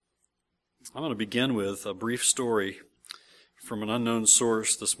I'm going to begin with a brief story from an unknown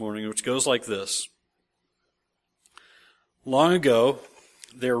source this morning, which goes like this. Long ago,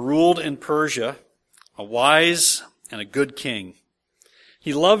 there ruled in Persia a wise and a good king.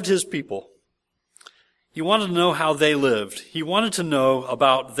 He loved his people. He wanted to know how they lived. He wanted to know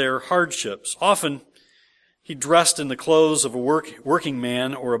about their hardships. Often, he dressed in the clothes of a working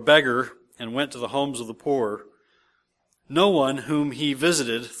man or a beggar and went to the homes of the poor. No one whom he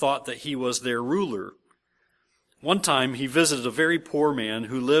visited thought that he was their ruler. One time he visited a very poor man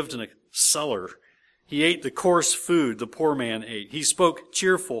who lived in a cellar. He ate the coarse food the poor man ate. He spoke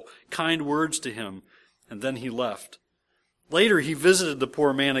cheerful, kind words to him, and then he left. Later he visited the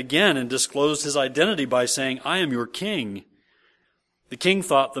poor man again and disclosed his identity by saying, "I am your king." The king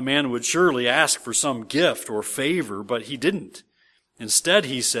thought the man would surely ask for some gift or favor, but he didn't. Instead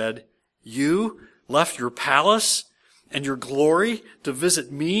he said, "You left your palace and your glory to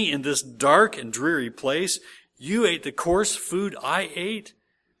visit me in this dark and dreary place. You ate the coarse food I ate.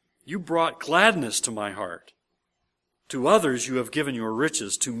 You brought gladness to my heart. To others you have given your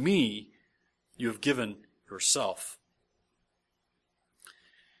riches. To me you have given yourself."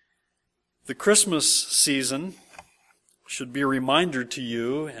 The Christmas season should be a reminder to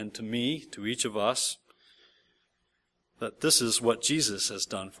you and to me, to each of us, that this is what Jesus has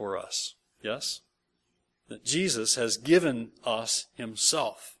done for us. Yes? That Jesus has given us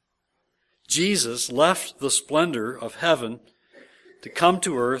himself. Jesus left the splendor of heaven to come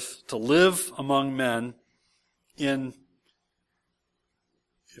to earth, to live among men in,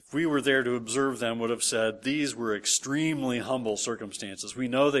 if we were there to observe them, would have said, these were extremely humble circumstances. We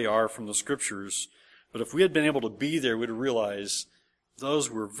know they are from the Scriptures, but if we had been able to be there, we'd realize those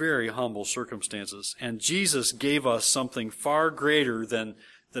were very humble circumstances. And Jesus gave us something far greater than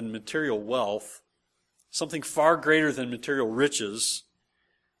material wealth, something far greater than material riches.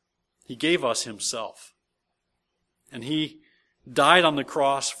 He gave us himself. And he died on the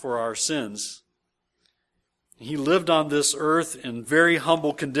cross for our sins. He lived on this earth in very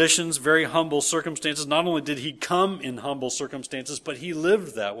humble conditions, very humble circumstances. Not only did he come in humble circumstances, but he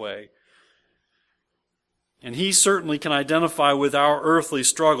lived that way. And he certainly can identify with our earthly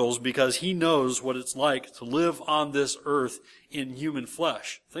struggles because he knows what it's like to live on this earth in human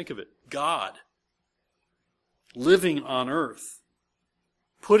flesh. Think of it. God living on earth,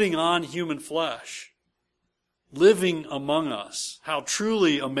 putting on human flesh, living among us. How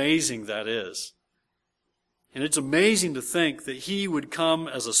truly amazing that is. And it's amazing to think that he would come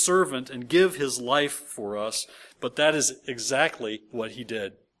as a servant and give his life for us, but that is exactly what he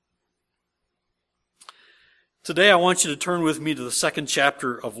did. Today I want you to turn with me to the second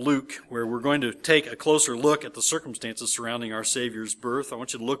chapter of Luke, where we're going to take a closer look at the circumstances surrounding our Savior's birth. I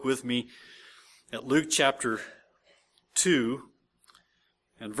want you to look with me at Luke chapter 2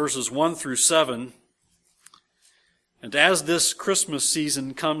 and verses 1 through 7. And as this Christmas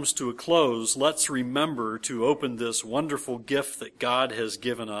season comes to a close, let's remember to open this wonderful gift that God has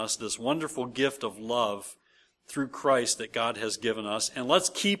given us, this wonderful gift of love through Christ that God has given us. And let's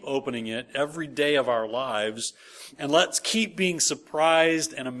keep opening it every day of our lives. And let's keep being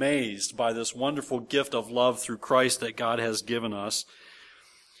surprised and amazed by this wonderful gift of love through Christ that God has given us.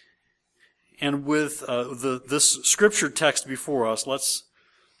 And with this scripture text before us, let's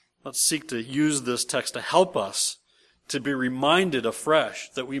seek to use this text to help us to be reminded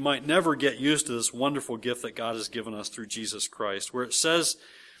afresh that we might never get used to this wonderful gift that God has given us through Jesus Christ, where it says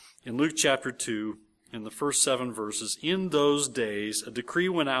in Luke chapter 2, in the first 7 verses, "In those days a decree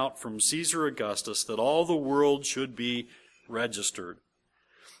went out from Caesar Augustus that all the world should be registered."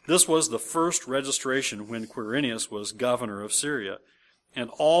 This was the first registration when Quirinius was governor of Syria. And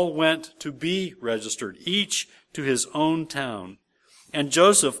all went to be registered, each to his own town. And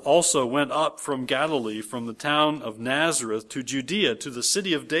Joseph also went up from Galilee, from the town of Nazareth to Judea, to the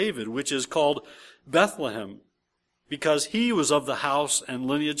city of David, which is called Bethlehem, because he was of the house and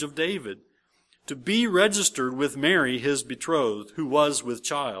lineage of David, to be registered with Mary, his betrothed, who was with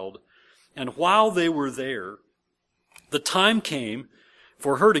child. And while they were there, the time came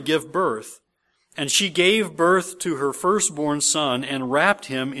for her to give birth. And she gave birth to her firstborn son and wrapped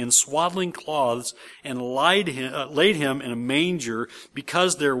him in swaddling cloths and laid him in a manger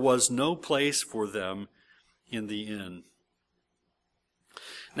because there was no place for them in the inn.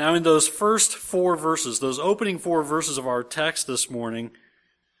 Now in those first 4 verses, those opening 4 verses of our text this morning,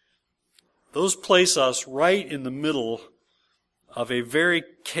 those place us right in the middle of a very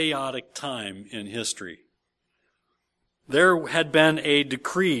chaotic time in history. There had been a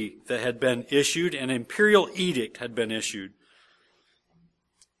decree that had been issued, an imperial edict had been issued.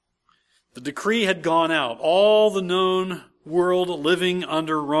 The decree had gone out. All the known world living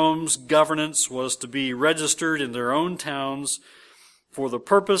under Rome's governance was to be registered in their own towns for the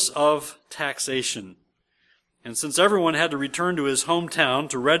purpose of taxation. And since everyone had to return to his hometown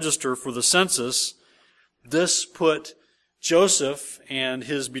to register for the census, this put Joseph and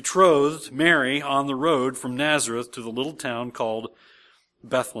his betrothed, Mary, on the road from Nazareth to the little town called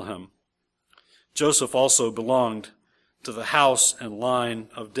Bethlehem. Joseph also belonged to the house and line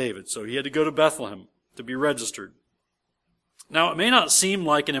of David, so he had to go to Bethlehem to be registered. Now, it may not seem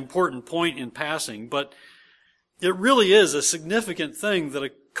like an important point in passing, but it really is a significant thing that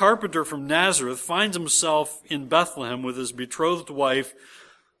a carpenter from Nazareth finds himself in Bethlehem with his betrothed wife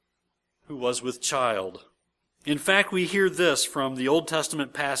who was with child. In fact, we hear this from the Old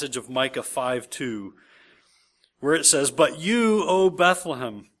Testament passage of Micah 5:2, where it says, "But you, O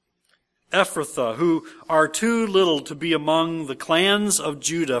Bethlehem, Ephrathah, who are too little to be among the clans of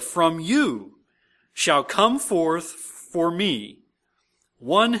Judah, from you shall come forth for me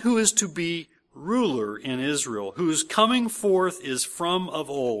one who is to be ruler in Israel, whose coming forth is from of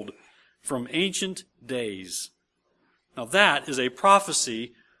old, from ancient days." Now that is a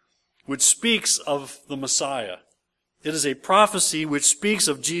prophecy which speaks of the Messiah. It is a prophecy which speaks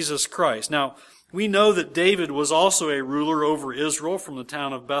of Jesus Christ. Now, we know that David was also a ruler over Israel from the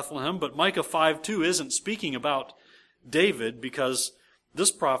town of Bethlehem, but Micah 5:2 isn't speaking about David because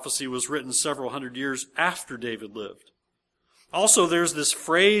this prophecy was written several hundred years after David lived. Also, there's this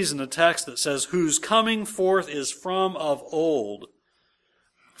phrase in the text that says, "whose coming forth is from of old,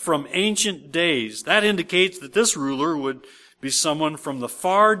 from ancient days." That indicates that this ruler would be someone from the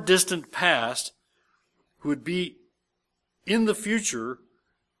far distant past who would be in the future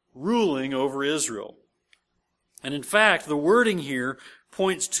ruling over Israel. And in fact, the wording here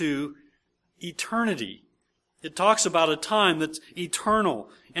points to eternity. It talks about a time that's eternal.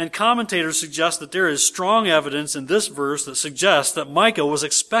 And commentators suggest that there is strong evidence in this verse that suggests that Micah was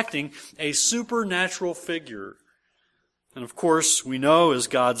expecting a supernatural figure. And of course, we know as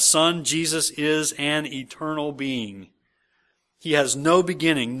God's Son, Jesus is an eternal being. He has no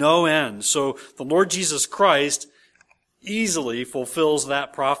beginning, no end. So the Lord Jesus Christ easily fulfills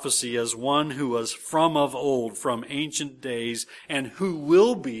that prophecy as one who was from of old, from ancient days, and who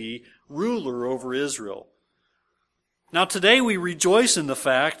will be ruler over Israel. Now today we rejoice in the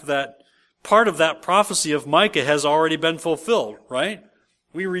fact that part of that prophecy of Micah has already been fulfilled, right?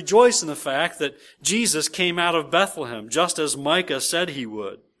 We rejoice in the fact that Jesus came out of Bethlehem, just as Micah said he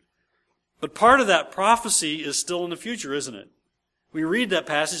would. But part of that prophecy is still in the future, isn't it? We read that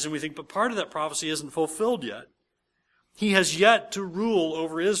passage and we think, but part of that prophecy isn't fulfilled yet. He has yet to rule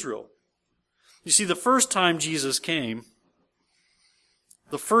over Israel. You see, the first time Jesus came,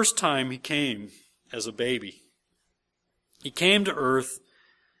 he came as a baby. He came to earth,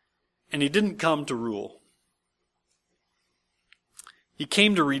 and he didn't come to rule. He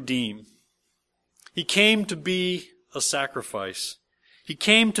came to redeem. He came to be a sacrifice. He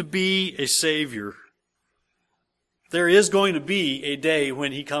came to be a Savior. There is going to be a day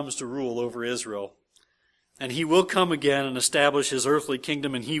when he comes to rule over Israel. And he will come again and establish his earthly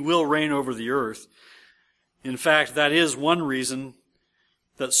kingdom, and he will reign over the earth. In fact, that is one reason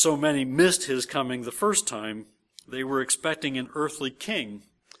that so many missed his coming the first time. They were expecting an earthly king.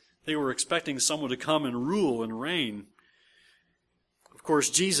 They were expecting someone to come and rule and reign. Of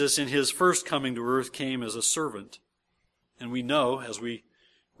course, Jesus, in his first coming to earth, came as a servant. And we know, as we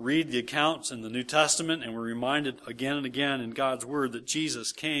read the accounts in the New Testament, and we're reminded again and again in God's Word that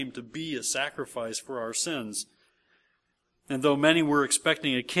Jesus came to be a sacrifice for our sins. And though many were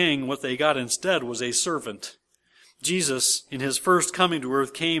expecting a king, what they got instead was a servant. Jesus, in his first coming to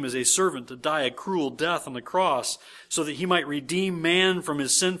earth, came as a servant to die a cruel death on the cross so that he might redeem man from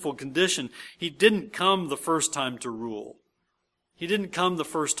his sinful condition. He didn't come the first time to rule. He didn't come the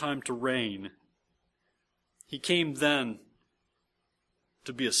first time to reign. He came then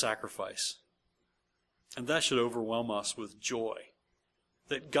to be a sacrifice. And that should overwhelm us with joy.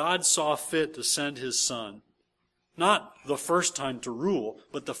 That God saw fit to send his Son, not the first time to rule,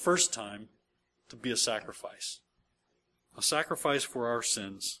 but the first time to be a sacrifice. A sacrifice for our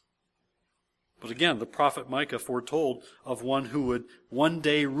sins. But again, the prophet Micah foretold of one who would one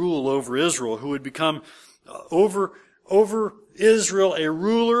day rule over Israel, who would become over Israel a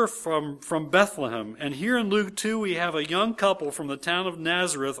ruler from Bethlehem. And here in Luke 2, we have a young couple from the town of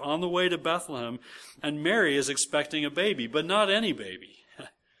Nazareth on the way to Bethlehem, and Mary is expecting a baby, but not any baby.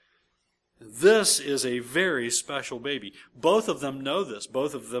 This is a very special baby. Both of them know this.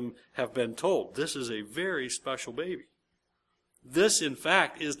 Both of them have been told this is a very special baby. This, in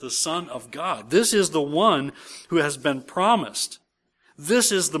fact, is the Son of God. This is the one who has been promised.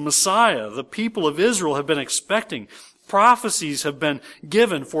 This is the Messiah the people of Israel have been expecting. prophecies have been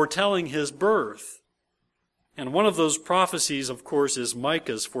given foretelling his birth. And one of those prophecies, of course, is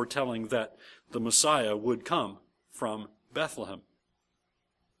Micah's foretelling that the Messiah would come from Bethlehem.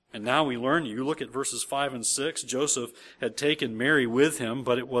 And now we learn, you look at verses 5 and 6, Joseph had taken Mary with him,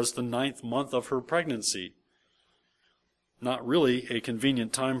 but it was the 9th month of her pregnancy. Not really a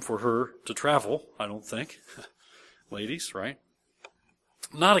convenient time for her to travel, I don't think. Ladies, right?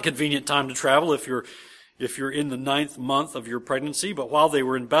 Not a convenient time to travel if you're in the 9th month of your pregnancy, but while they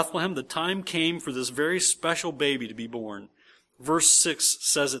were in Bethlehem, the time came for this very special baby to be born. Verse 6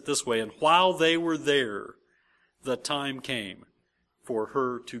 says it this way, and while they were there, the time came for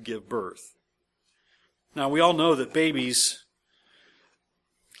her to give birth. Now, we all know that babies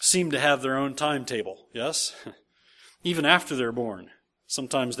seem to have their own timetable, yes? Even after they're born,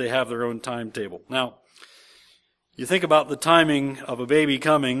 sometimes they have their own timetable. Now, you think about the timing of a baby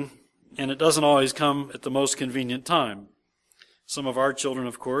coming, and it doesn't always come at the most convenient time. Some of our children,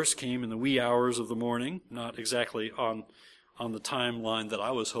 of course, came in the wee hours of the morning, not exactly on the timeline that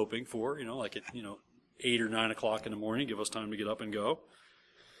I was hoping for, like at 8 or 9 o'clock in the morning, give us time to get up and go.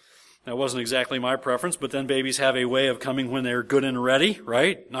 That wasn't exactly my preference, but then babies have a way of coming when they're good and ready,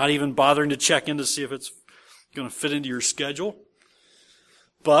 right? Not even bothering to check in to see if it's going to fit into your schedule.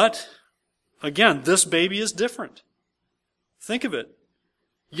 But, again, this baby is different. Think of it.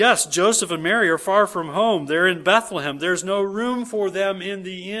 Yes, Joseph and Mary are far from home. They're in Bethlehem. There's no room for them in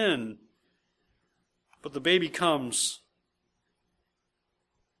the inn. But the baby comes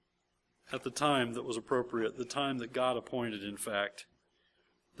at the time that was appropriate, the time that God appointed, in fact.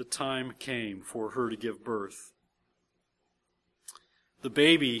 The time came for her to give birth. The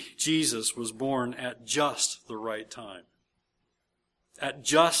baby, Jesus, was born at just the right time. At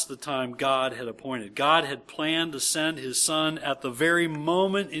just the time God had appointed. God had planned to send his Son at the very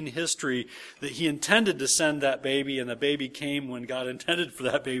moment in history that he intended to send that baby, and the baby came when God intended for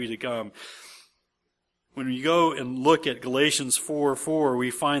that baby to come. When we go and look at Galatians 4:4,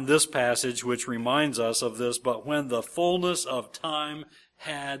 we find this passage which reminds us of this, but when the fullness of time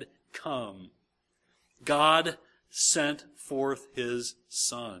had come, God sent forth his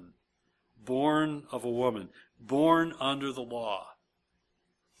Son, born of a woman, born under the law.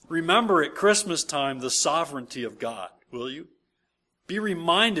 Remember at Christmas time the sovereignty of God, will you? Be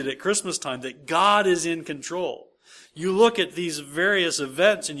reminded at Christmas time that God is in control. You look at these various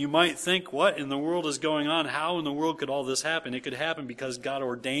events and you might think, what in the world is going on? How in the world could all this happen? It could happen because God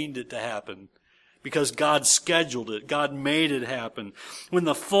ordained it to happen. Because God scheduled it. God made it happen. When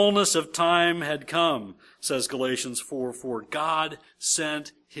the fullness of time had come, says Galatians 4:4, God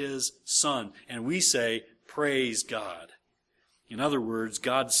sent his Son. And we say, praise God. In other words,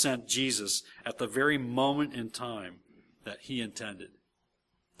 God sent Jesus at the very moment in time that he intended.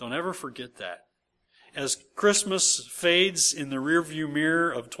 Don't ever forget that. As Christmas fades in the rearview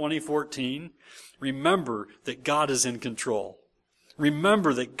mirror of 2014, remember that God is in control.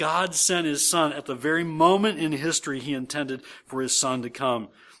 Remember that God sent his Son at the very moment in history he intended for his Son to come.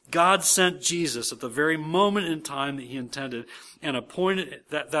 God sent Jesus at the very moment in time that he intended, and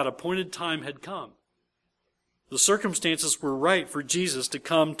that appointed time had come. The circumstances were right for Jesus to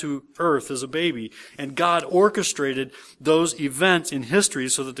come to earth as a baby, and God orchestrated those events in history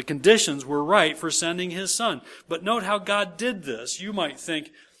so that the conditions were right for sending his Son. But note how God did this. You might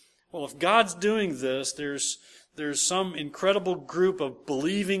think, well, if God's doing this, there's some incredible group of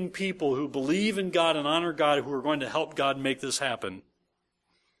believing people who believe in God and honor God who are going to help God make this happen.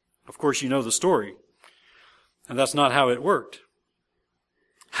 Of course, you know the story. And that's not how it worked.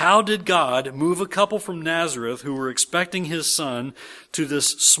 How did God move a couple from Nazareth who were expecting his Son to this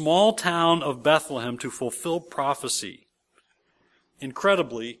small town of Bethlehem to fulfill prophecy?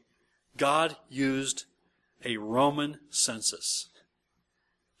 Incredibly, God used a Roman census.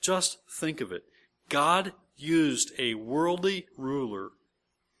 Just think of it. God used a worldly ruler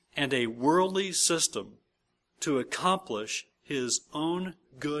and a worldly system to accomplish his own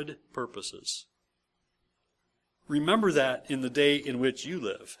good purposes. Remember that in the day in which you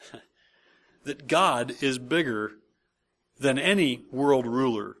live, that God is bigger than any world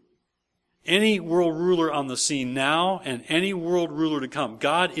ruler. Any world ruler on the scene now and any world ruler to come.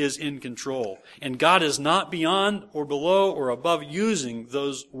 God is in control. And God is not beyond or below or above using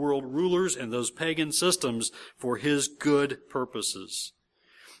those world rulers and those pagan systems for his good purposes.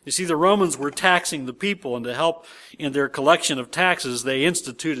 You see, the Romans were taxing the people, and to help in their collection of taxes, they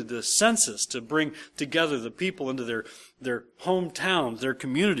instituted this census to bring together the people into their hometowns, their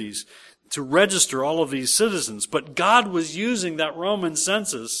communities, to register all of these citizens. But God was using that Roman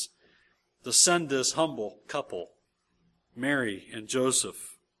census to send this humble couple, Mary and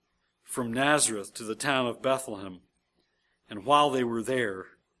Joseph, from Nazareth to the town of Bethlehem. And while they were there,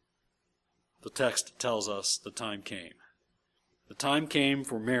 the text tells us the time came. The time came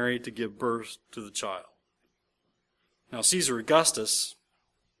for Mary to give birth to the child. Now, Caesar Augustus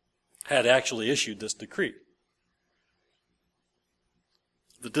had actually issued this decree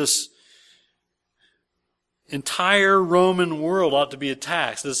that this entire Roman world ought to be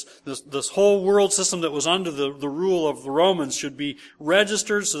taxed. This whole world system that was under the rule of the Romans should be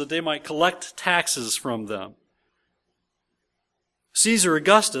registered so that they might collect taxes from them. Caesar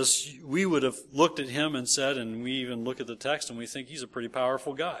Augustus, we would have looked at him and said, and we even look at the text and we think he's a pretty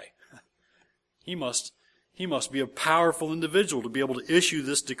powerful guy. He must be a powerful individual to be able to issue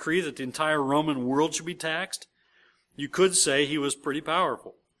this decree that the entire Roman world should be taxed. You could say he was pretty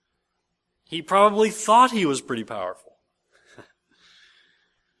powerful. He probably thought he was pretty powerful.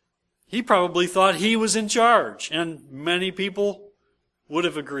 He probably thought he was in charge, and many people would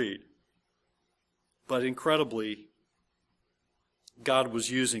have agreed. But incredibly, God was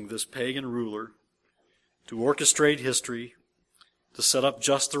using this pagan ruler to orchestrate history, to set up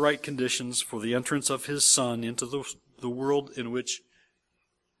just the right conditions for the entrance of his Son into the world in which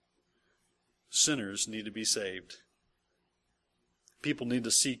sinners need to be saved. People need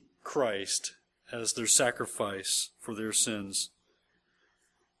to seek Christ as their sacrifice for their sins.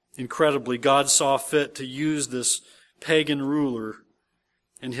 Incredibly, God saw fit to use this pagan ruler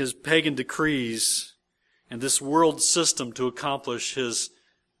and his pagan decrees and this world system to accomplish his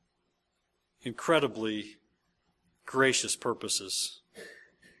incredibly gracious purposes.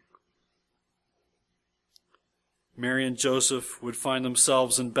 Mary and Joseph would find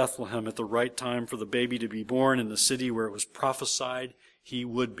themselves in Bethlehem at the right time for the baby to be born in the city where it was prophesied he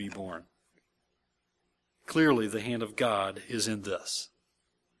would be born. Clearly, the hand of God is in this.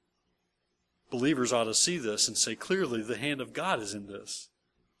 Believers ought to see this and say, clearly, the hand of God is in this.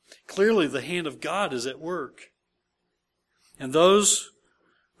 Clearly, the hand of God is at work. And those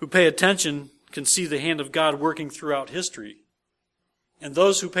who pay attention can see the hand of God working throughout history. And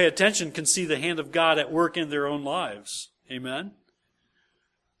those who pay attention can see the hand of God at work in their own lives. Amen?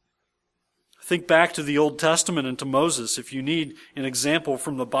 Think back to the Old Testament and to Moses. If you need an example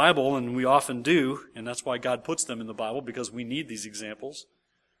from the Bible, and we often do, and that's why God puts them in the Bible, because we need these examples.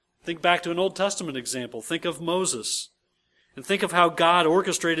 Think back to an Old Testament example. Think of Moses. And think of how God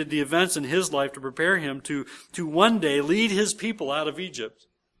orchestrated the events in his life to prepare him to one day lead his people out of Egypt.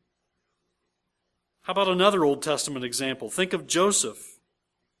 How about another Old Testament example? Think of Joseph.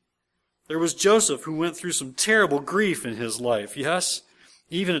 There was Joseph who went through some terrible grief in his life, yes,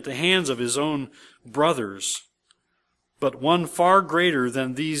 even at the hands of his own brothers. But one far greater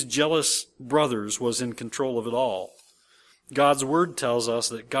than these jealous brothers was in control of it all. God's Word tells us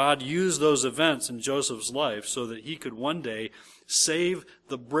that God used those events in Joseph's life so that he could one day save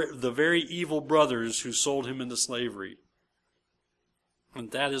the very evil brothers who sold him into slavery.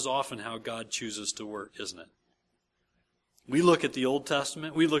 And that is often how God chooses to work, isn't it? We look at the Old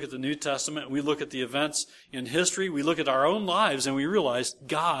Testament, we look at the New Testament, we look at the events in history, we look at our own lives, and we realize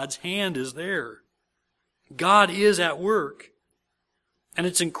God's hand is there. God is at work. And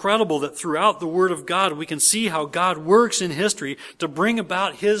it's incredible that throughout the Word of God, we can see how God works in history to bring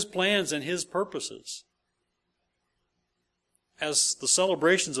about His plans and His purposes. As the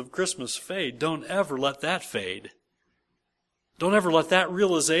celebrations of Christmas fade, don't ever let that fade. Don't ever let that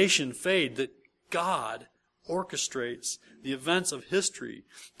realization fade that God orchestrates the events of history.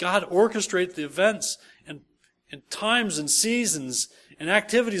 God orchestrates the events and times and seasons and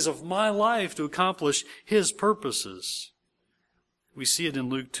activities of my life to accomplish His purposes. We see it in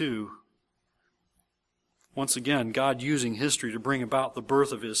Luke 2. Once again, God using history to bring about the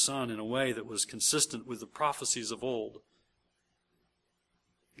birth of His Son in a way that was consistent with the prophecies of old.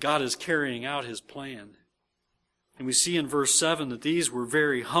 God is carrying out His plan. And we see in verse 7 that these were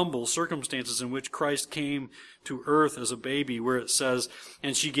very humble circumstances in which Christ came to earth as a baby, where it says,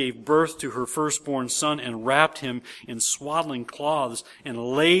 "And she gave birth to her firstborn son and wrapped him in swaddling cloths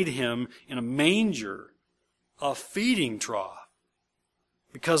and laid him in a manger, a feeding trough,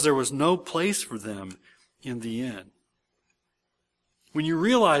 because there was no place for them in the inn." When you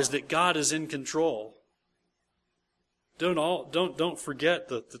realize that God is in control, don't forget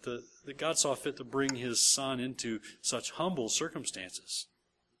that God saw fit to bring His Son into such humble circumstances.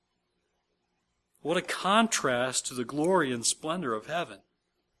 What a contrast to the glory and splendor of heaven.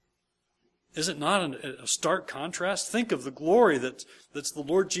 Is it not a stark contrast? Think of the glory that's the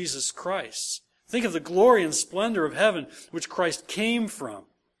Lord Jesus Christ. Think of the glory and splendor of heaven which Christ came from.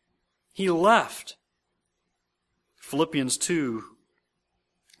 He left. Philippians 2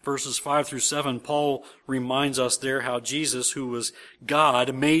 Verses 5 through 7, Paul reminds us there how Jesus, who was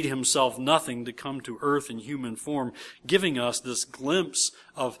God, made himself nothing to come to earth in human form, giving us this glimpse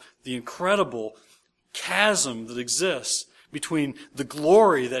of the incredible chasm that exists between the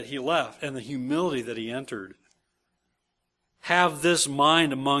glory that he left and the humility that he entered. Have this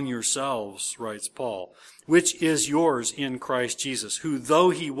mind among yourselves, writes Paul, which is yours in Christ Jesus, who,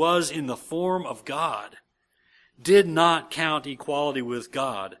 though he was in the form of God, did not count equality with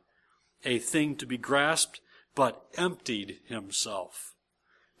God a thing to be grasped, but emptied himself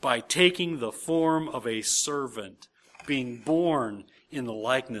by taking the form of a servant, being born in the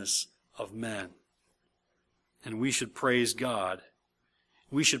likeness of men. And we should praise God.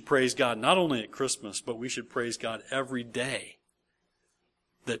 We should praise God not only at Christmas, but we should praise God every day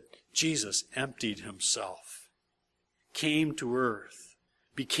that Jesus emptied himself, came to earth,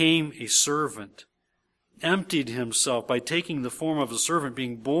 became a servant, emptied himself by taking the form of a servant,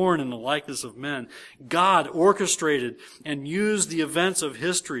 being born in the likeness of men. God orchestrated and used the events of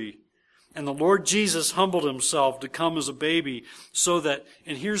history, and the Lord Jesus humbled himself to come as a baby so that,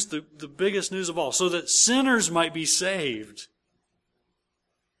 and here's the biggest news of all, so that sinners might be saved.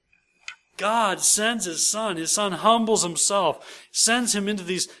 God sends his Son. His Son humbles himself, sends him into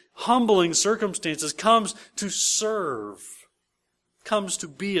these humbling circumstances, comes to serve, comes to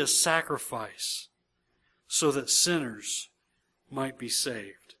be a sacrifice, so that sinners might be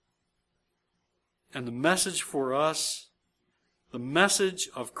saved. And the message for us, the message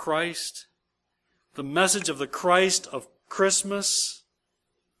of Christ, the message of the Christ of Christmas,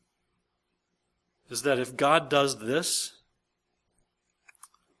 is that if God does this,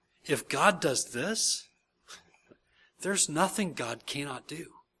 there's nothing God cannot do.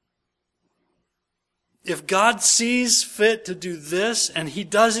 If God sees fit to do this, and he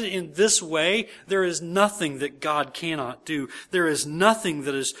does it in this way, there is nothing that God cannot do. There is nothing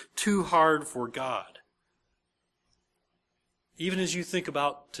that is too hard for God. Even as you think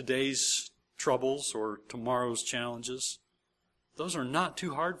about today's troubles or tomorrow's challenges, those are not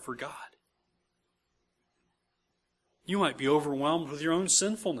too hard for God. You might be overwhelmed with your own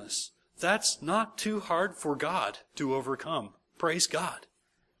sinfulness. That's not too hard for God to overcome. Praise God.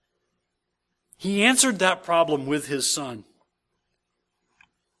 He answered that problem with his Son.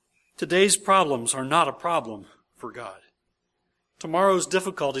 Today's problems are not a problem for God. Tomorrow's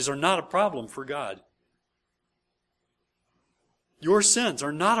difficulties are not a problem for God. Your sins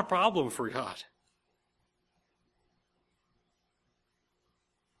are not a problem for God.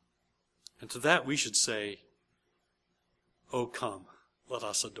 And to that we should say, "Oh, come, let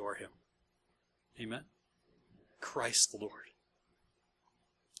us adore him." Amen. Christ the Lord.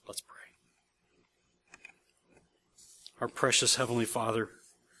 Let's pray. Our precious Heavenly Father,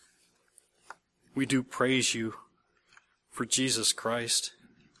 we do praise you for Jesus Christ.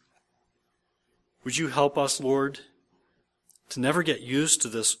 Would you help us, Lord, to never get used to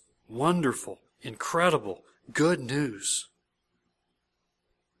this wonderful, incredible, good news.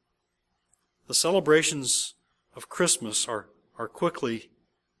 The celebrations of Christmas are quickly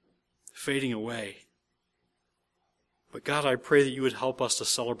fading away. But God, I pray that you would help us to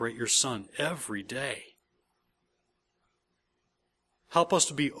celebrate your Son every day. Help us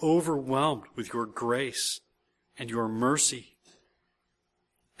to be overwhelmed with your grace and your mercy,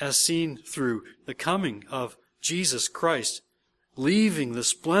 as seen through the coming of Jesus Christ, leaving the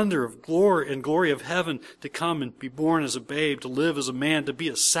splendor of glory of heaven to come and be born as a babe, to live as a man, to be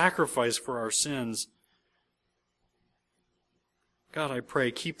a sacrifice for our sins. God, I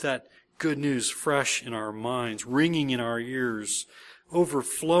pray, keep that good news fresh in our minds, ringing in our ears,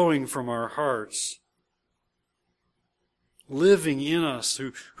 overflowing from our hearts, living in us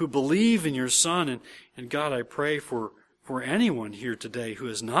who believe in your Son. And God, I pray for anyone here today who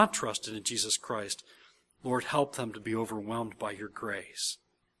has not trusted in Jesus Christ, Lord, help them to be overwhelmed by your grace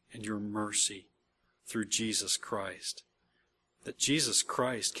and your mercy through Jesus Christ. That Jesus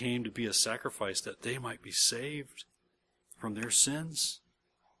Christ came to be a sacrifice that they might be saved from their sins.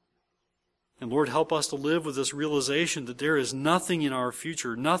 And Lord, help us to live with this realization that there is nothing in our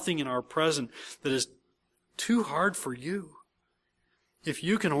future, nothing in our present that is too hard for you. If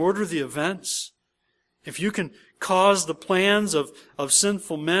you can order the events, if you can cause the plans of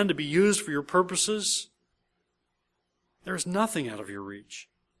sinful men to be used for your purposes, there is nothing out of your reach.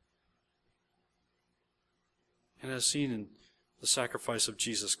 And as seen in the sacrifice of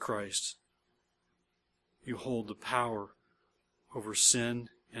Jesus Christ, you hold the power over sin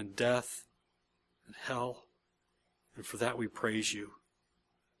and death and hell. And for that we praise you.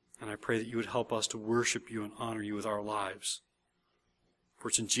 And I pray that you would help us to worship you and honor you with our lives. For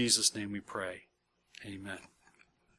it's in Jesus' name we pray. Amen.